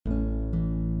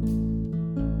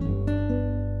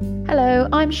Hello,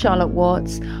 I'm Charlotte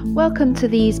Watts. Welcome to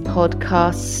these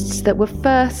podcasts that were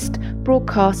first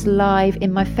broadcast live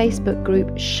in my Facebook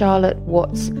group, Charlotte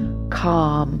Watts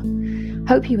Calm.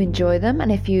 Hope you enjoy them, and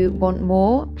if you want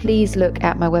more, please look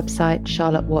at my website,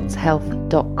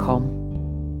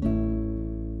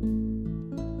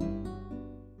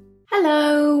 charlottewattshealth.com.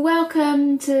 Hello,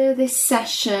 welcome to this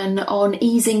session on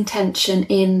easing tension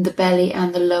in the belly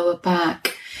and the lower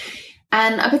back.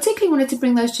 And I particularly wanted to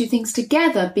bring those two things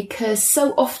together because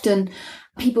so often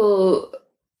people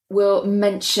will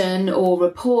mention or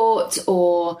report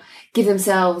or give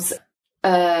themselves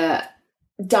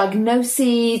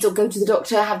diagnoses or go to the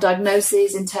doctor, have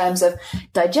diagnoses in terms of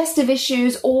digestive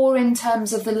issues or in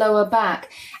terms of the lower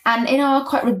back. And in our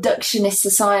quite reductionist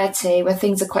society where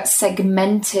things are quite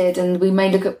segmented and we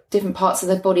may look at different parts of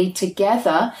the body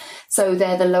together, so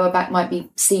there the lower back might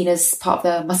be seen as part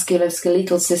of the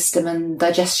musculoskeletal system and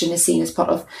digestion is seen as part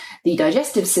of the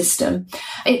digestive system,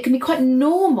 it can be quite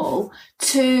normal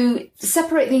to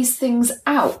separate these things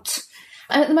out.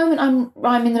 And at the moment, I'm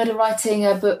in the middle of writing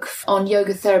a book on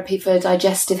yoga therapy for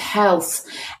digestive health.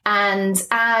 And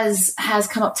as has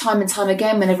come up time and time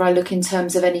again, whenever I look in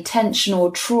terms of any tension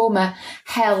or trauma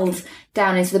held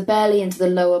down into the belly, into the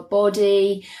lower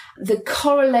body, the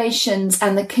correlations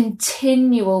and the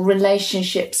continual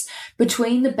relationships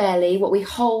between the belly, what we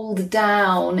hold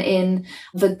down in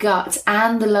the gut,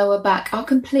 and the lower back are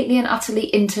completely and utterly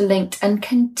interlinked and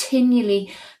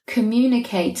continually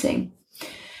communicating.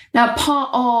 Now,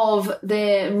 part of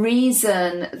the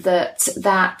reason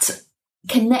that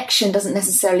connection doesn't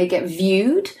necessarily get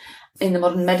viewed in the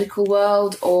modern medical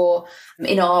world or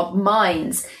in our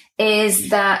minds is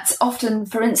that often,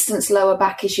 for instance, lower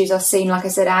back issues are seen, like I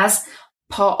said, as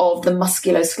part of the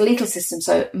musculoskeletal system,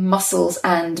 so muscles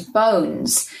and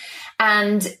bones.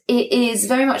 And it is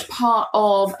very much part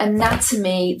of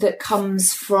anatomy that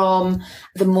comes from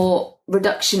the more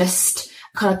reductionist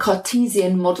kind of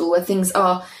Cartesian model where things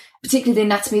are, particularly the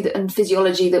anatomy and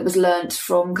physiology that was learnt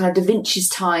from kind of Da Vinci's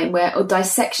time, where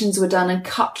dissections were done and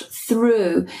cut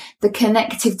through the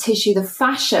connective tissue, the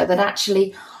fascia that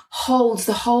actually holds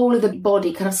the whole of the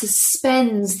body, kind of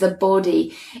suspends the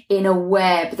body in a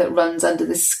web that runs under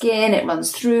the skin. It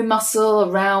runs through muscle,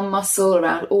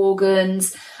 around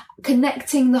organs,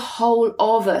 connecting the whole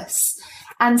of us.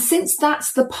 And since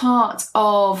that's the part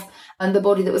of the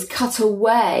body that was cut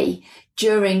away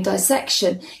during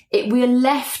dissection, we're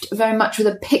left very much with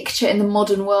a picture in the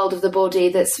modern world of the body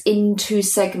that's in two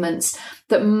segments,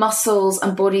 that muscles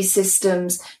and body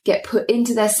systems get put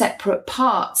into their separate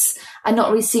parts and not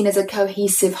really seen as a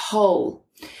cohesive whole.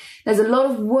 There's a lot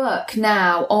of work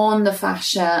now on the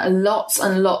fascia, lots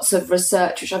and lots of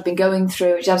research, which I've been going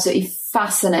through, which is absolutely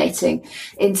fascinating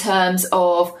in terms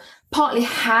of partly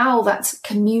how that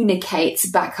communicates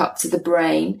back up to the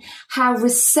brain, how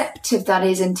receptive that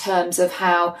is in terms of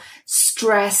how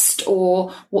stressed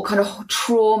or what kind of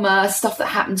trauma, stuff that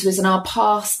happened to us in our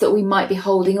past that we might be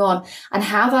holding on, and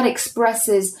how that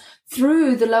expresses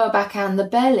through the lower back and the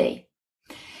belly.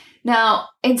 Now,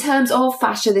 in terms of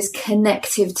fascia, this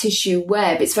connective tissue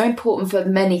web, it's very important for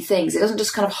many things. It doesn't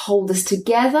just kind of hold us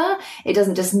together. It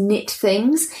doesn't just knit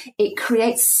things. It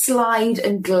creates slide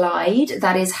and glide.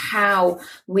 That is how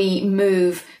we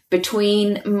move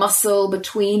between muscle,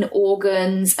 between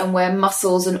organs, and where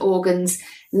muscles and organs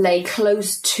lay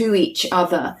close to each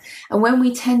other. And when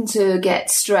we tend to get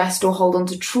stressed or hold on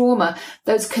to trauma,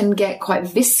 those can get quite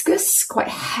viscous, quite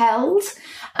held,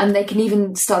 and they can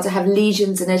even start to have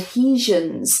lesions and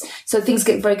adhesions. So things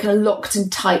get very kind of locked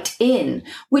and tight in,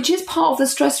 which is part of the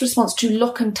stress response, to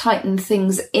lock and tighten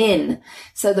things in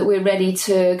so that we're ready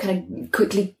to kind of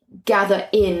quickly gather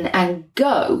in and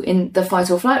go in the fight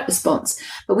or flight response.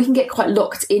 But we can get quite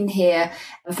locked in here.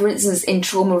 For instance, in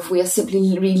trauma, if we are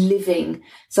simply reliving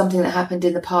something that happened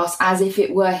in the past as if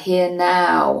it were here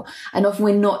now. And often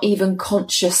we're not even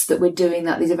conscious that we're doing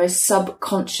that. These are very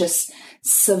subconscious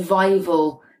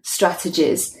survival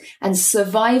strategies. And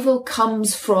survival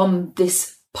comes from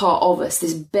this part of us,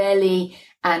 this belly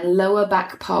and lower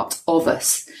back part of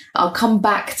us. I'll come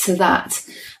back to that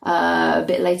a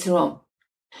bit later on.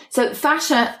 So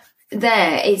fascia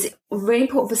there is really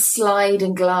important for slide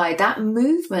and glide, that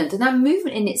movement, and that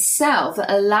movement in itself,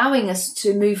 allowing us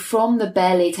to move from the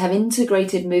belly, to have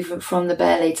integrated movement from the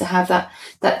belly, to have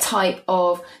that type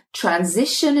of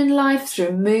transition in life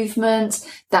through movement,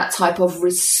 that type of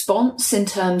response in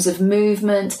terms of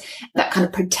movement, that kind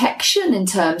of protection in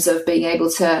terms of being able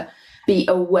to be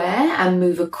aware and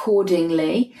move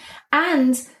accordingly,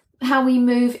 and how we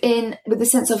move in with a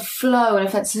sense of flow and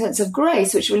a sense of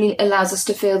grace, which really allows us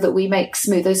to feel that we make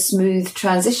those smooth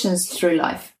transitions through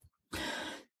life.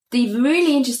 The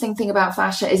really interesting thing about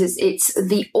fascia is it's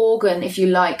the organ, if you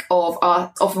like, of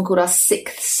our often called our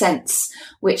sixth sense,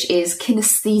 which is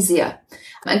kinesthesia.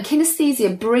 And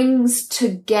kinesthesia brings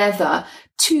together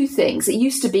two things. It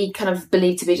used to be kind of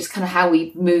believed to be just kind of how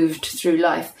we moved through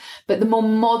life. But the more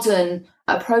modern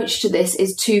approach to this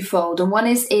is twofold. And one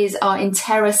is our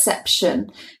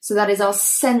interoception. So that is our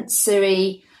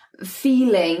sensory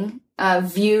feeling,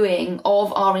 viewing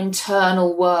of our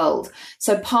internal world.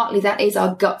 So partly that is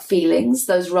our gut feelings,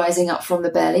 those rising up from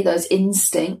the belly, those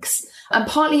instincts. And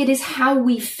partly it is how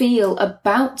we feel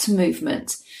about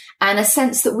movement and a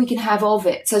sense that we can have of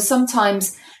it. So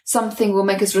sometimes something will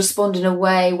make us respond in a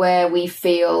way where we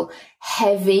feel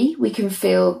heavy. We can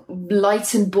feel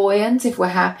light and buoyant if we're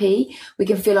happy. We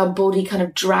can feel our body kind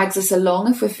of drags us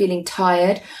along if we're feeling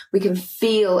tired. We can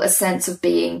feel a sense of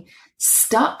being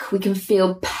stuck. We can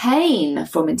feel pain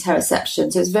from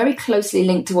interoception. So it's very closely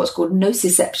linked to what's called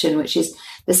nociception, which is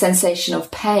the sensation of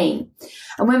pain.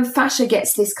 And when fascia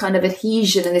gets this kind of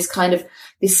adhesion and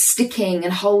this sticking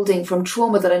and holding from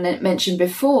trauma that I mentioned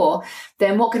before,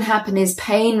 then what can happen is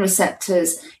pain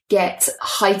receptors get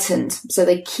heightened. So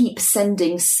they keep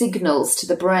sending signals to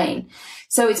the brain.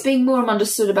 So it's being more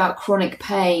understood about chronic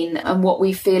pain and what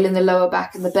we feel in the lower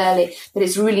back and the belly, that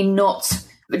it's really not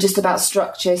just about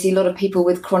structure. I see a lot of people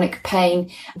with chronic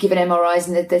pain given MRIs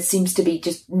and there seems to be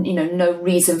just, no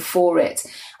reason for it.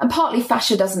 And partly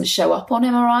fascia doesn't show up on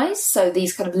MRIs. So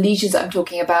these kind of lesions that I'm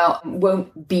talking about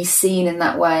won't be seen in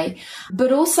that way.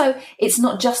 But also it's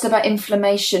not just about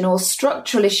inflammation or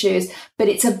structural issues, but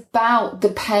it's about the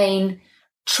pain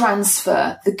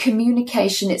transfer, the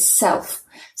communication itself.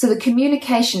 So the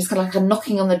communication is kind of like a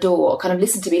knocking on the door, kind of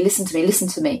listen to me, listen to me, listen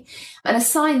to me. And a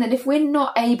sign that if we're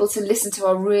not able to listen to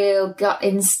our real gut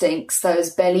instincts,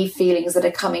 those belly feelings that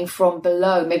are coming from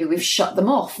below, maybe we've shut them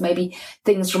off, maybe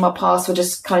things from our past were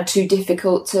just kind of too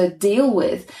difficult to deal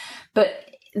with. But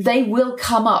they will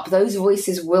come up, those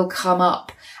voices will come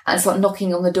up and start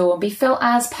knocking on the door and be felt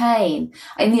as pain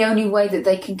in the only way that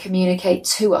they can communicate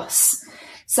to us.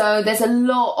 So there's a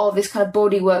lot of this kind of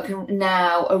body work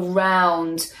now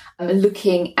around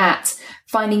looking at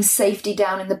finding safety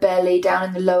down in the belly, down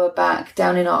in the lower back,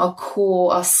 down in our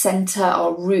core, our center,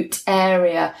 our root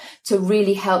area, to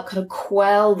really help kind of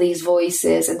quell these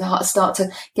voices and start to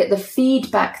get the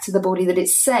feedback to the body that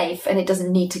it's safe and it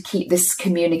doesn't need to keep this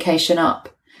communication up.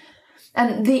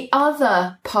 And the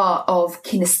other part of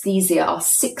kinesthesia, our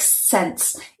sixth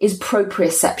sense, is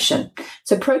proprioception.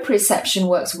 So proprioception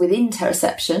works with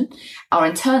interoception, our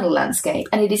internal landscape,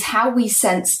 and it is how we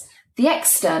sense the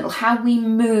external, how we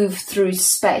move through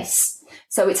space.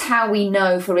 So it's how we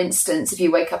know, for instance, if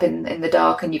you wake up in the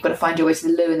dark and you've got to find your way to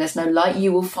the loo and there's no light,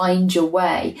 you will find your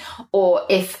way. Or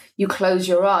if you close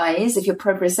your eyes, if your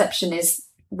proprioception is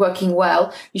working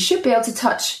well, you should be able to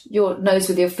touch your nose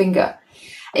with your finger.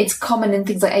 It's common in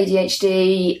things like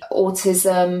ADHD,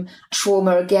 autism,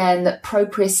 trauma again, that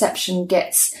proprioception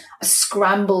gets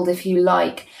scrambled, if you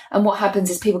like. And what happens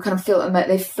is people kind of feel that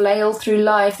they flail through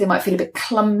life. They might feel a bit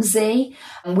clumsy.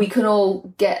 And we can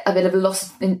all get a bit of a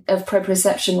loss of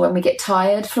proprioception when we get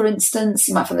tired, for instance.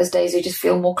 You might find those days where you just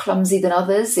feel more clumsy than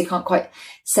others. You can't quite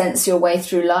sense your way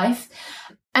through life.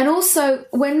 And also,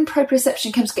 when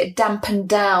proprioception comes to get dampened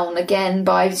down, again,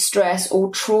 by stress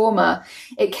or trauma,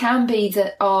 it can be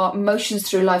that our motions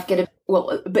through life get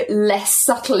a bit less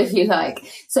subtle, if you like.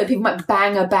 So people might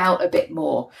bang about a bit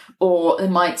more, or they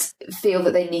might feel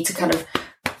that they need to kind of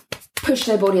push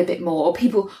their body a bit more. Or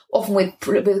people often with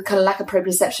kind of lack of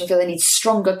proprioception feel they need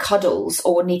stronger cuddles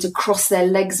or need to cross their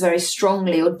legs very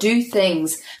strongly or do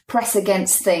things, press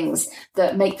against things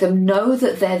that make them know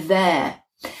that they're there.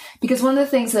 Because one of the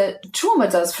things that trauma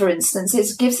does, for instance,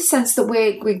 is gives a sense that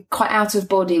we're quite out of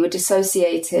body, we're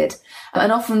dissociated.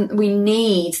 And often we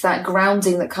need that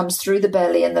grounding that comes through the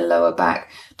belly and the lower back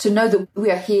to know that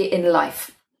we are here in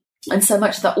life. And so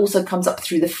much of that also comes up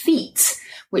through the feet,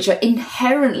 which are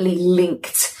inherently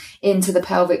linked into the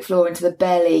pelvic floor, into the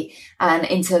belly and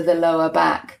into the lower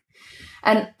back.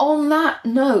 And on that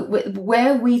note,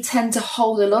 where we tend to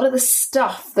hold a lot of the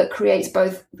stuff that creates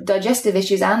both digestive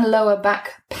issues and lower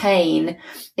back pain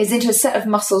is into a set of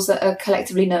muscles that are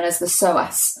collectively known as the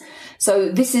psoas. So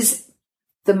this is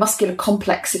the muscular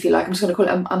complex, if you like. I'm just going to call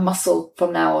it a muscle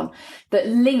from now on, that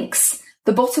links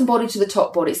the bottom body to the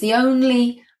top body. It's the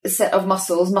only set of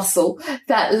muscle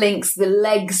that links the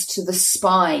legs to the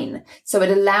spine. So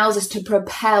it allows us to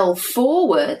propel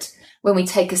forward when we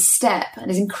take a step, and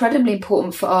is incredibly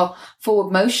important for our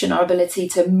forward motion, our ability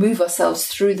to move ourselves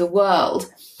through the world.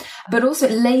 But also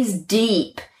it lays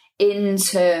deep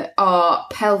into our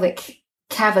pelvic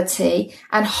cavity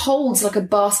and holds like a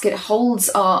basket, holds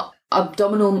our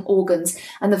abdominal organs,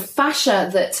 and the fascia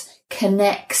that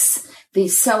connects the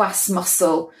psoas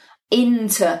muscle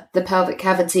into the pelvic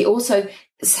cavity also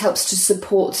helps to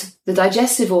support the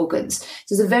digestive organs.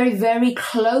 So there's a very, very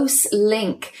close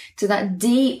link to that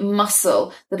deep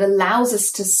muscle that allows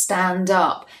us to stand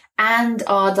up and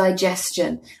our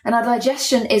digestion. And our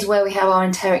digestion is where we have our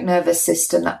enteric nervous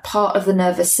system, that part of the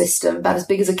nervous system about as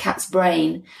big as a cat's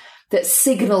brain that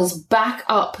signals back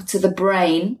up to the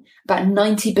brain, about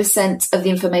 90% of the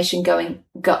information going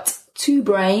gut to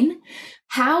brain,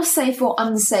 how safe or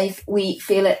unsafe we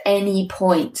feel at any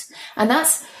point. And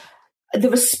that's the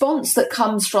response that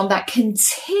comes from that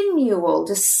continual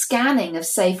just scanning of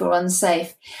safe or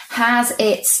unsafe has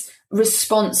its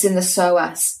response in the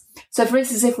psoas. So, for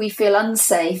instance, if we feel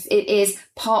unsafe, it is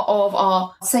part of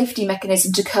our safety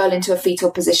mechanism to curl into a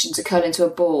fetal position, to curl into a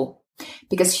ball.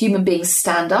 Because human beings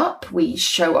stand up, we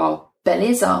show our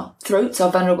bellies, our throats, our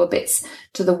vulnerable bits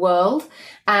to the world.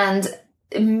 And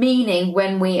meaning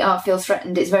when we feel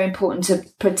threatened, it's very important to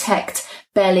protect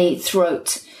belly,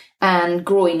 throat, and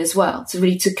groin as well. So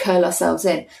really to curl ourselves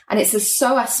in. And it's the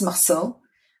psoas muscle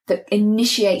that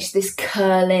initiates this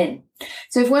curl in.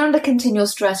 So if we're under continual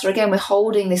stress, or again, we're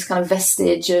holding this kind of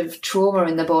vestige of trauma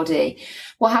in the body,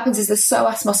 what happens is the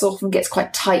psoas muscle often gets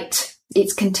quite tight.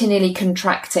 It's continually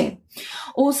contracting.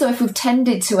 Also, if we've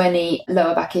tended to any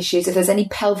lower back issues, if there's any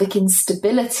pelvic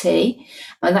instability,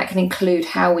 and that can include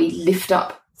how we lift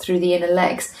up through the inner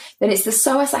legs, then it's the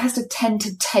psoas that has to tend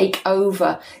to take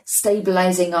over,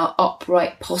 stabilizing our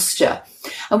upright posture.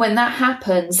 And when that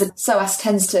happens, the psoas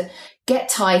tends to get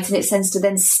tight and it tends to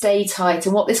then stay tight.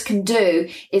 And what this can do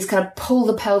is kind of pull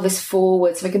the pelvis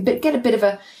forward. So we can get a bit of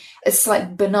a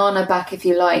slight banana back, if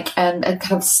you like, and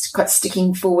kind of quite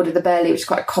sticking forward of the belly, which is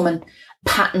quite a common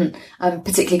pattern,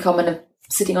 particularly common of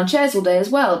sitting on chairs all day as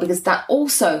well, because that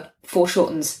also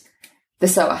foreshortens the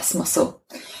psoas muscle.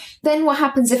 Then what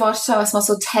happens if our psoas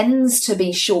muscle tends to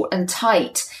be short and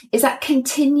tight is that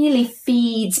continually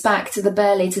feeds back to the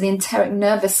belly, to the enteric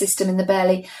nervous system in the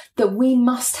belly, that we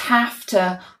must have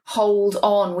to hold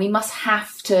on. We must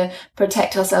have to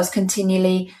protect ourselves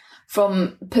continually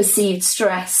from perceived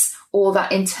stress or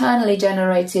that internally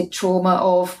generated trauma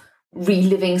of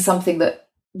reliving something that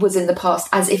was in the past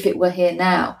as if it were here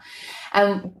now.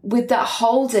 And with that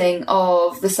holding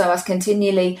of the psoas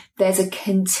continually, there's a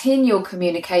continual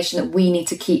communication that we need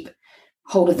to keep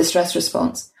hold of the stress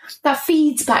response. That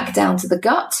feeds back down to the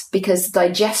gut because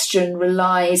digestion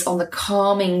relies on the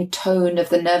calming tone of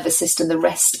the nervous system, the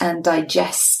rest and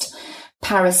digest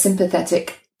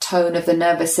parasympathetic tone of the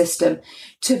nervous system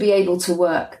to be able to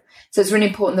work. So it's really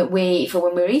important that for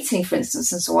when we're eating, for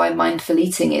instance, and so why mindful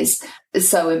eating is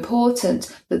so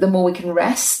important, that the more we can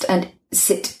rest and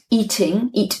eat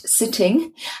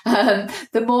sitting,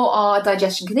 the more our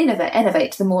digestion can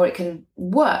innovate, the more it can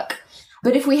work.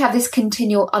 But if we have this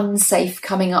continual unsafe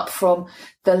coming up from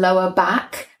the lower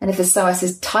back, and if the psoas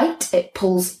is tight, it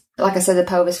pulls, like I said, the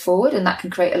pelvis forward, and that can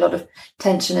create a lot of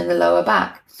tension in the lower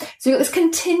back. So you've got this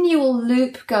continual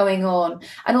loop going on.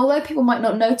 And although people might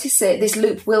not notice it, this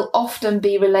loop will often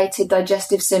be related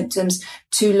digestive symptoms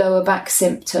to lower back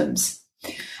symptoms.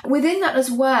 Within that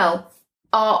as well,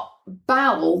 our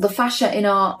bowel, the fascia in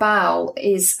our bowel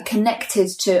is connected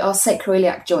to our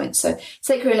sacroiliac joints. So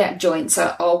sacroiliac joints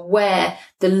are where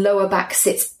the lower back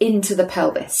sits into the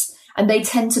pelvis. And they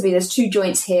tend to be, there's two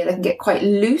joints here, they can get quite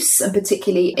loose, and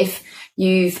particularly if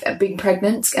you've been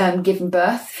pregnant, given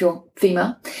birth, if you're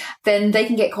female, then they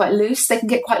can get quite loose. They can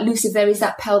get quite loose if there is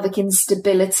that pelvic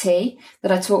instability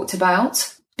that I talked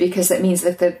about, because that means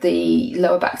that the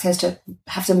lower back tends to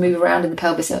have to move around in the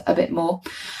pelvis a bit more.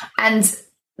 And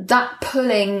that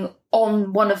pulling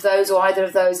on one of those or either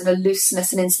of those and a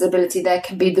looseness and instability there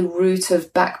can be the root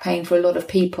of back pain for a lot of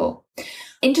people.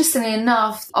 Interestingly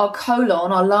enough, our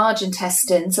colon, our large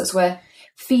intestines, that's where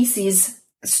feces,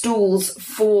 stools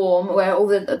form, where all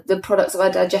the products of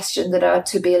our digestion that are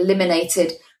to be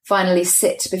eliminated finally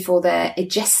sit before they're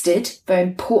digested. Very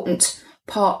important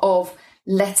part of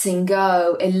letting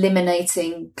go,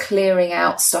 eliminating, clearing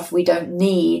out stuff we don't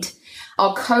need.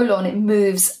 Our colon, it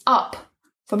moves up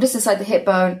from just inside the hip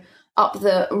bone, up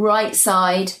the right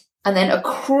side, and then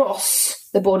across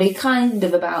the body, kind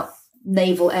of about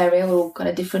navel area, we're all kind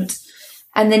of different,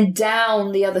 and then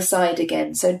down the other side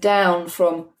again. So down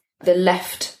from the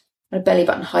left belly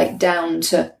button height down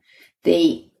to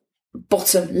the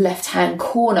bottom left-hand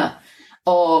corner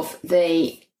of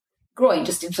the groin,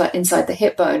 just inside the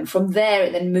hip bone. From there,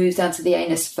 it then moves down to the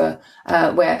anus for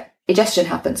where digestion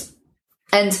happens.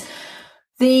 And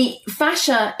the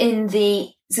fascia in the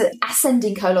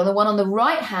ascending colon, the one on the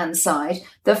right-hand side,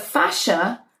 the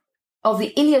fascia of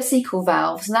the ileocecal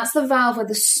valves, and that's the valve where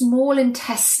the small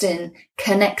intestine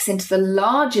connects into the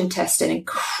large intestine,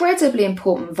 incredibly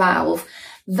important valve,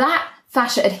 that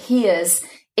fascia adheres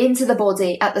into the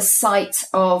body at the site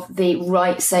of the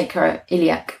right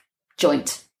sacroiliac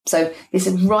joint. So this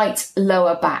is right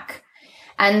lower back.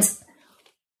 And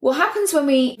what happens when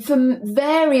we, for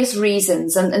various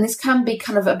reasons, and this can be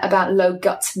kind of about low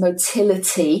gut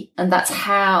motility, and that's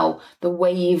how the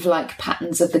wave-like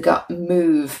patterns of the gut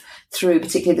move through,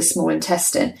 particularly the small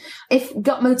intestine. If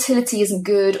gut motility isn't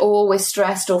good, or we're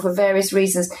stressed, or for various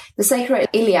reasons, the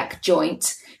sacroiliac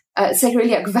joint,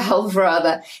 sacroiliac valve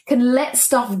rather, can let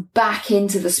stuff back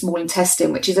into the small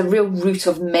intestine, which is a real root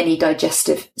of many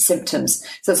digestive symptoms.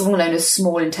 So that's often known as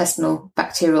small intestinal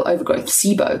bacterial overgrowth.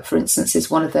 SIBO, for instance,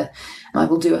 is one of the, I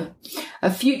will do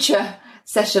a future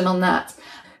session on that.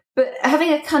 But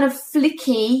having a kind of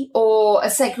flicky or a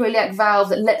sacroiliac valve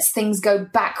that lets things go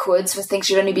backwards, where things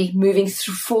should only be moving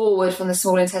forward from the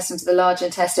small intestine to the large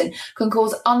intestine, can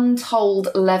cause untold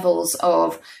levels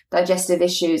of digestive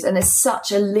issues. And there's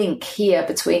such a link here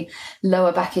between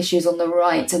lower back issues on the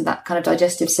right and that kind of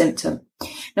digestive symptom.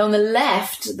 Now, on the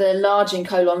left, the large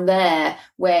colon there,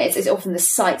 where it's often the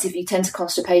site, if you tend to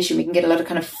constipation, we can get a lot of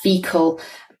kind of fecal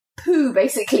poo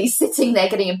basically sitting there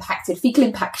getting impacted, fecal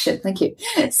impaction, thank you,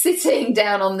 sitting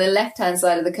down on the left-hand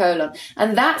side of the colon.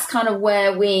 And that's kind of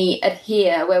where we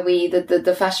adhere, where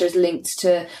the fascia is linked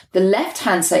to the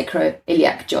left-hand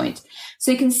sacroiliac joint.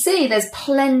 So you can see there's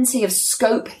plenty of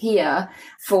scope here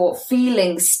for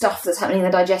feeling stuff that's happening in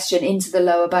the digestion into the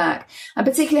lower back. And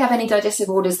particularly have any digestive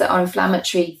orders that are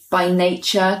inflammatory by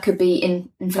nature, could be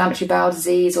inflammatory bowel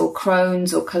disease or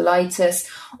Crohn's or colitis,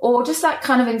 or just that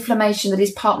kind of inflammation that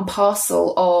is part and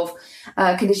parcel of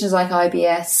conditions like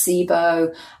IBS,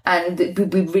 SIBO, and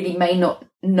that we really may not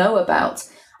know about.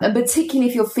 And particularly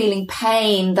if you're feeling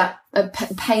pain, that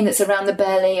pain that's around the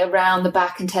belly, around the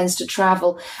back, and tends to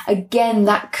travel, again,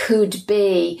 that could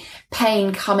be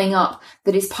pain coming up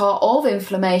that is part of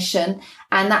inflammation,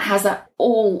 and that has that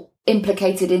all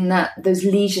implicated in that those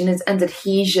lesions and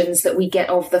adhesions that we get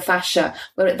of the fascia,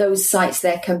 where at those sites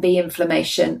there can be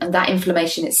inflammation, and that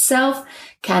inflammation itself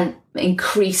can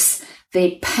increase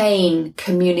the pain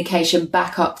communication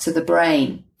back up to the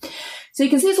brain. So you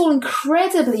can see it's all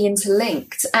incredibly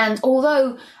interlinked. And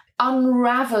although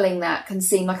unraveling that can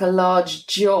seem like a large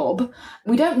job,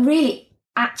 we don't really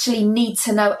actually need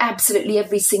to know absolutely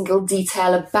every single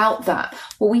detail about that.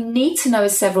 What we need to know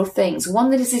is several things.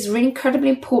 One, that it is really incredibly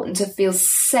important to feel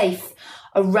safe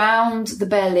around the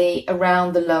belly,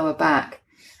 around the lower back.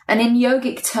 And in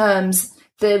yogic terms,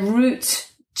 the root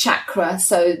chakra,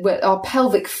 so our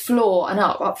pelvic floor and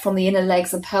up from the inner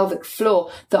legs and pelvic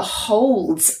floor that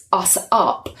holds us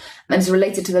up and is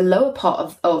related to the lower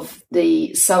part of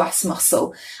the psoas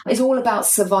muscle, is all about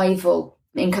survival.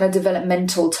 In kind of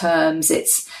developmental terms,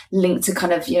 it's linked to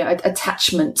kind of,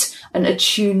 attachment and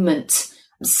attunement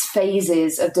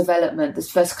phases of development,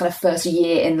 this first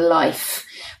year in life,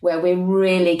 where we're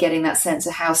really getting that sense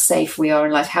of how safe we are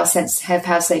in life, how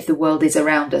safe the world is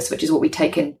around us, which is what we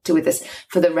take into with us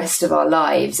for the rest of our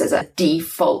lives as a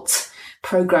default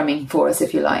programming for us,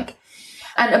 if you like.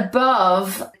 And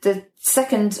above, the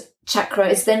second chakra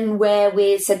is then where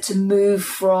we're said to move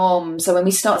from. So when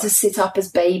we start to sit up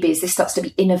as babies, this starts to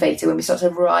be innovative, when we start to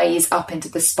rise up into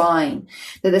the spine.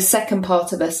 The second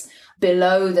part of us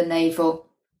below the navel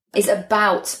is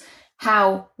about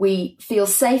how we feel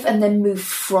safe and then move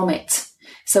from it.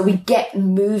 So we get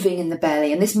moving in the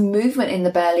belly, and this movement in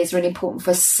the belly is really important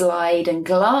for slide and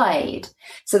glide.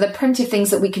 So there are plenty of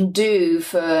things that we can do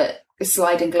for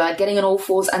slide and glide, getting on all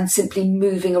fours and simply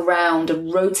moving around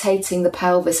and rotating the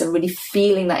pelvis and really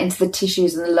feeling that into the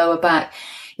tissues in the lower back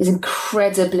is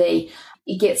incredibly.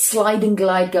 You get slide and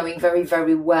glide going very,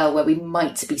 very well where we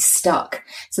might be stuck.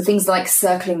 So things like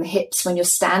circling the hips when you're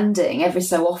standing every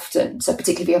so often. So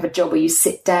particularly if you have a job where you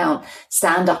sit down,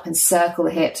 stand up and circle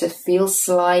the hips to feel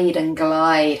slide and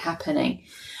glide happening.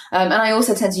 And I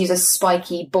also tend to use a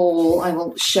spiky ball. I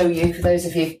will show you for those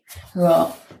of you who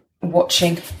are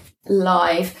watching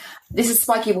live. This is a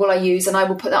spiky ball I use, and I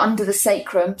will put that under the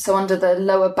sacrum, so under the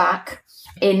lower back,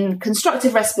 in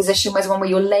constructive rest position, whereas one where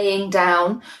you're laying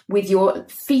down with your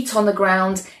feet on the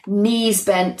ground, knees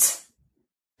bent,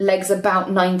 legs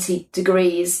about 90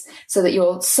 degrees, so that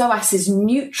your psoas is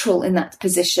neutral in that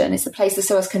position. It's the place the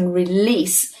psoas can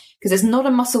release, because it's not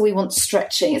a muscle we want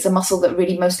stretching. It's a muscle that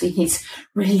really mostly needs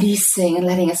releasing and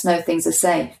letting us know things are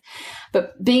safe.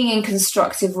 But being in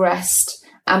constructive rest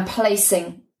and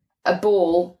placing a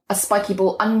ball, a spiky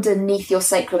ball underneath your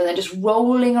sacrum, and then just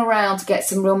rolling around to get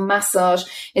some real massage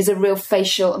is a real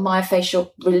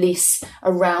myofascial release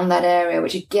around that area,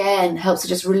 which again helps to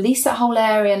just release that whole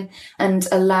area and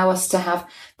allow us to have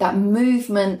that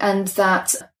movement and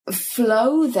that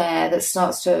flow there that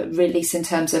starts to release in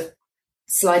terms of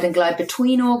slide and glide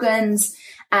between organs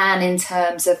and in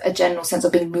terms of a general sense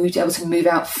of being able to move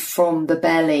out from the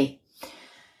belly.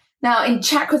 Now, in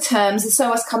chakra terms, the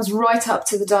psoas comes right up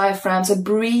to the diaphragm. So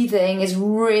breathing is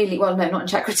really, well, no, not in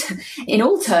chakra terms. In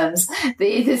all terms,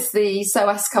 the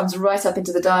psoas comes right up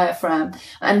into the diaphragm,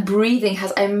 and breathing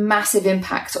has a massive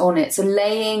impact on it. So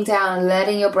laying down and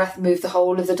letting your breath move the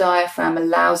whole of the diaphragm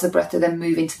allows the breath to then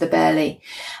move into the belly,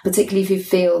 particularly if you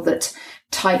feel that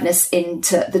tightness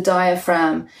into the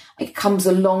diaphragm. It comes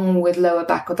along with lower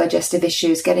back or digestive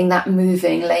issues. Getting that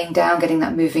moving, laying down, getting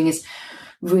that moving is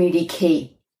really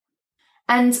key.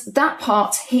 And that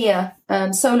part here,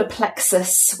 solar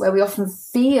plexus, where we often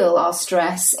feel our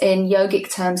stress in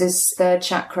yogic terms, is third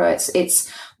chakra.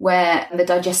 It's where the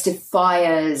digestive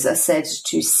fires are said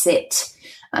to sit.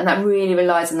 And that really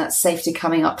relies on that safety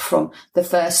coming up from the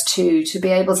first two to be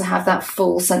able to have that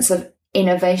full sense of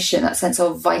innovation, that sense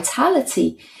of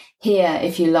vitality here,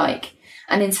 if you like.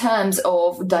 And in terms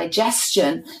of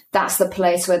digestion, that's the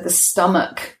place where the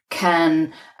stomach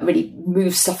can really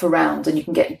move stuff around, and you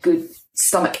can get good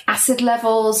stomach acid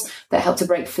levels that help to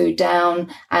break food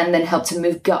down and then help to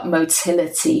move gut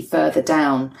motility further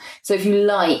down. So if you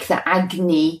like, the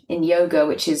Agni in yoga,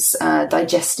 which is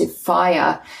digestive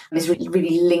fire, is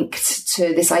really linked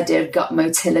to this idea of gut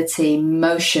motility,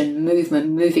 motion, movement,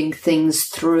 moving things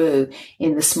through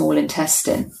in the small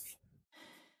intestine.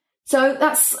 So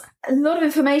that's a lot of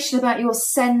information about your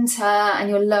center and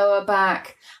your lower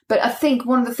back. But I think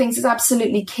one of the things that's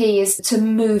absolutely key is to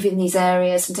move in these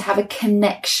areas and to have a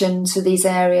connection to these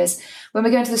areas. When we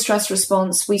go into the stress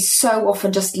response, we so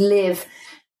often just live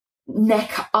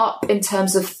neck up in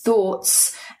terms of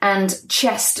thoughts, and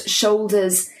chest,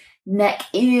 shoulders, neck,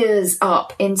 ears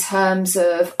up in terms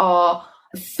of our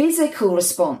physical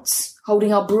response,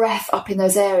 holding our breath up in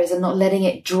those areas and not letting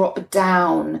it drop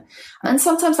down. And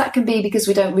sometimes that can be because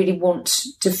we don't really want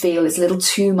to feel. It's a little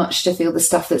too much to feel the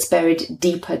stuff that's buried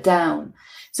deeper down.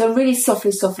 So a really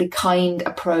softly kind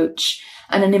approach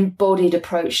and an embodied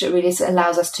approach that really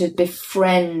allows us to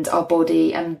befriend our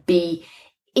body and be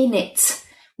in it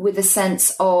with a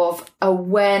sense of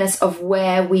awareness of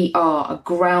where we are, a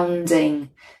grounding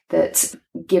that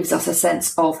gives us a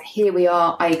sense of here we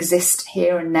are, I exist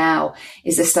here and now,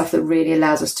 is the stuff that really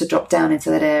allows us to drop down into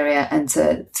that area and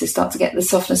to start to get the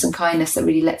softness and kindness that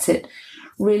really lets it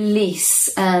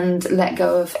release and let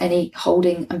go of any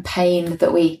holding and pain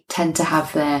that we tend to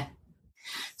have there.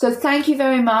 So thank you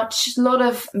very much. A lot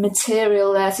of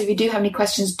material there. So if you do have any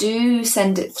questions, do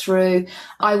send it through.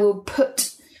 I will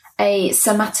put a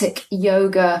somatic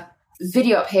yoga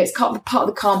video up here. It's part of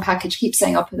the Calm package. Keep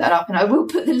saying I'll put that up, and I will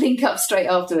put the link up straight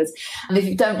afterwards. And if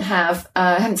you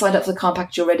haven't signed up for the Calm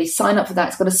package already, sign up for that.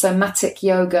 It's got a somatic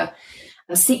yoga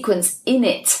sequence in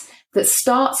it that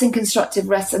starts in constructive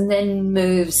rest and then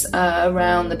moves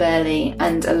around the belly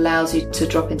and allows you to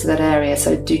drop into that area.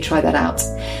 So do try that out.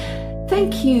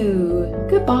 Thank you.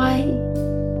 Goodbye.